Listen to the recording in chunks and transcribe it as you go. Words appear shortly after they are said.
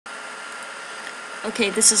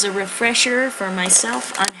Okay, this is a refresher for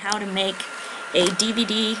myself on how to make a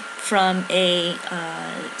DVD from a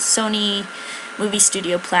Sony Movie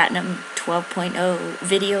Studio Platinum 12.0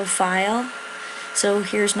 video file. So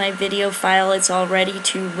here's my video file. It's all ready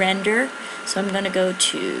to render. So I'm going to go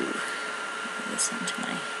to this onto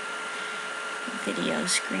my video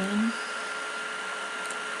screen.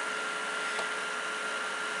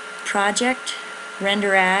 Project,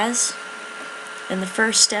 render as. And the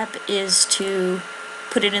first step is to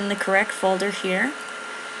put it in the correct folder here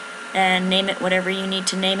and name it whatever you need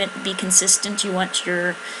to name it. Be consistent. You want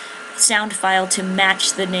your sound file to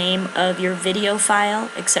match the name of your video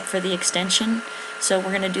file except for the extension. So we're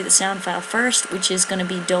going to do the sound file first, which is going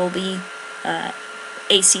to be Dolby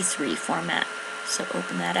AC3 format. So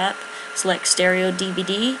open that up, select stereo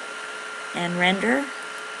DVD and render.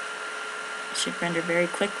 It should render very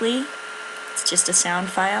quickly. It's just a sound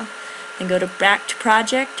file. Then go to back to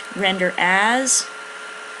project, render as,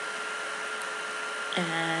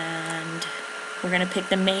 and we're going to pick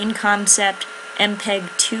the main concept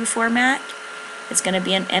MPEG-2 format. It's going to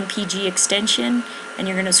be an MPG extension, and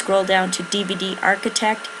you're going to scroll down to DVD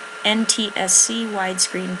Architect NTSC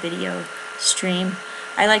widescreen video stream.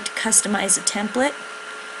 I like to customize a template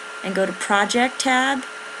and go to Project tab,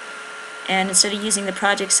 and instead of using the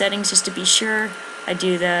project settings, just to be sure, I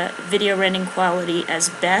do the video rendering quality as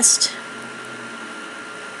best.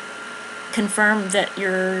 Confirm that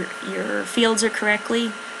your fields are correctly.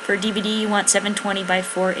 For DVD you want 720 by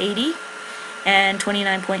 480 and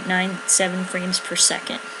 29.97 frames per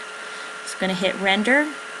second. It's going to hit render.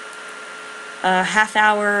 A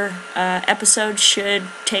half-hour episode should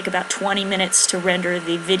take about 20 minutes to render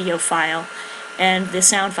the video file, and the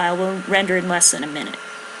sound file will render in less than a minute.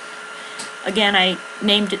 Again, I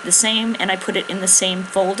named it the same and I put it in the same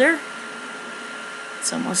folder.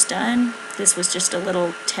 It's almost done. This was just a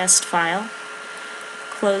little test file.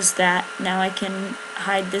 Close that. Now I can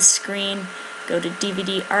hide this screen, go to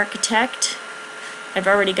DVD Architect. I've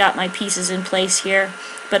already got my pieces in place here,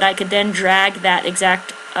 but I could then drag that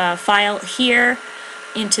exact file here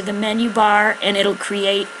into the menu bar and it'll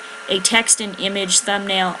create a text and image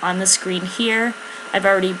thumbnail on the screen here. I've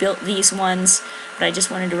already built these ones, but I just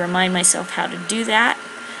wanted to remind myself how to do that.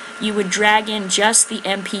 You would drag in just the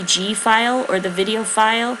MPG file or the video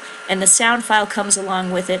file, and the sound file comes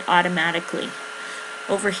along with it automatically.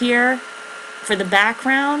 Over here, for the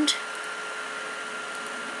background,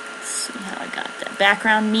 let's see how I got that.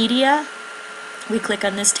 Background media, we click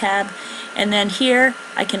on this tab, and then here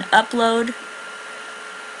I can upload.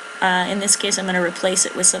 In this case, I'm going to replace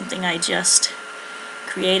it with something I just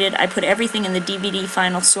created. I put everything in the DVD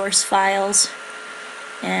final source files,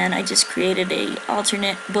 and I just created a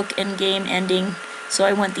alternate book and game ending. So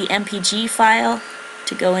I want the MPG file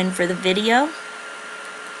to go in for the video,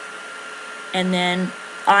 and then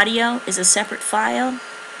audio is a separate file.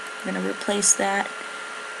 I'm going to replace that.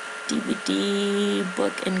 DVD,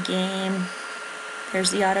 book and game.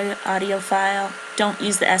 There's the audio file. Don't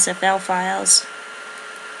use the SFL files.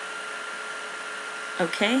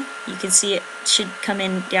 Okay, you can see it should come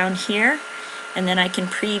in down here, and then I can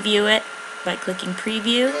preview it by clicking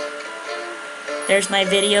preview. There's my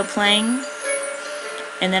video playing,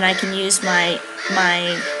 and then I can use my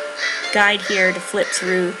guide here to flip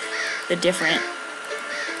through the different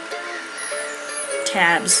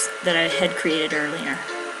tabs that I had created earlier.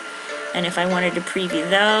 And if I wanted to preview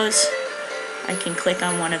those, I can click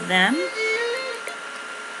on one of them,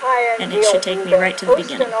 and it should take me right to the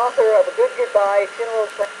beginning.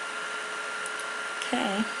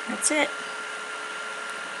 Okay, that's it.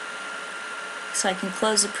 So I can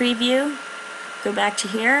close the preview, go back to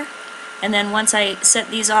here, and then once I set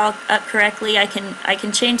these all up correctly, I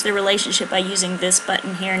can change the relationship by using this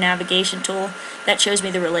button here, navigation tool. That shows me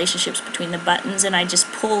the relationships between the buttons, and I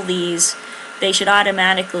just pull these. They should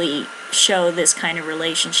automatically show this kind of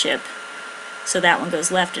relationship. So that one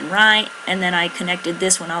goes left and right, and then I connected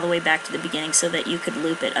this one all the way back to the beginning so that you could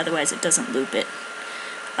loop it, otherwise it doesn't loop it.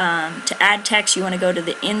 To add text, you want to go to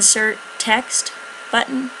the Insert Text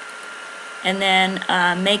button, and then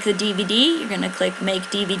make the DVD. You're going to click Make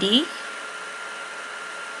DVD,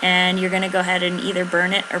 and you're going to go ahead and either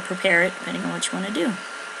burn it or prepare it, depending on what you want to do.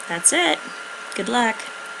 That's it. Good luck.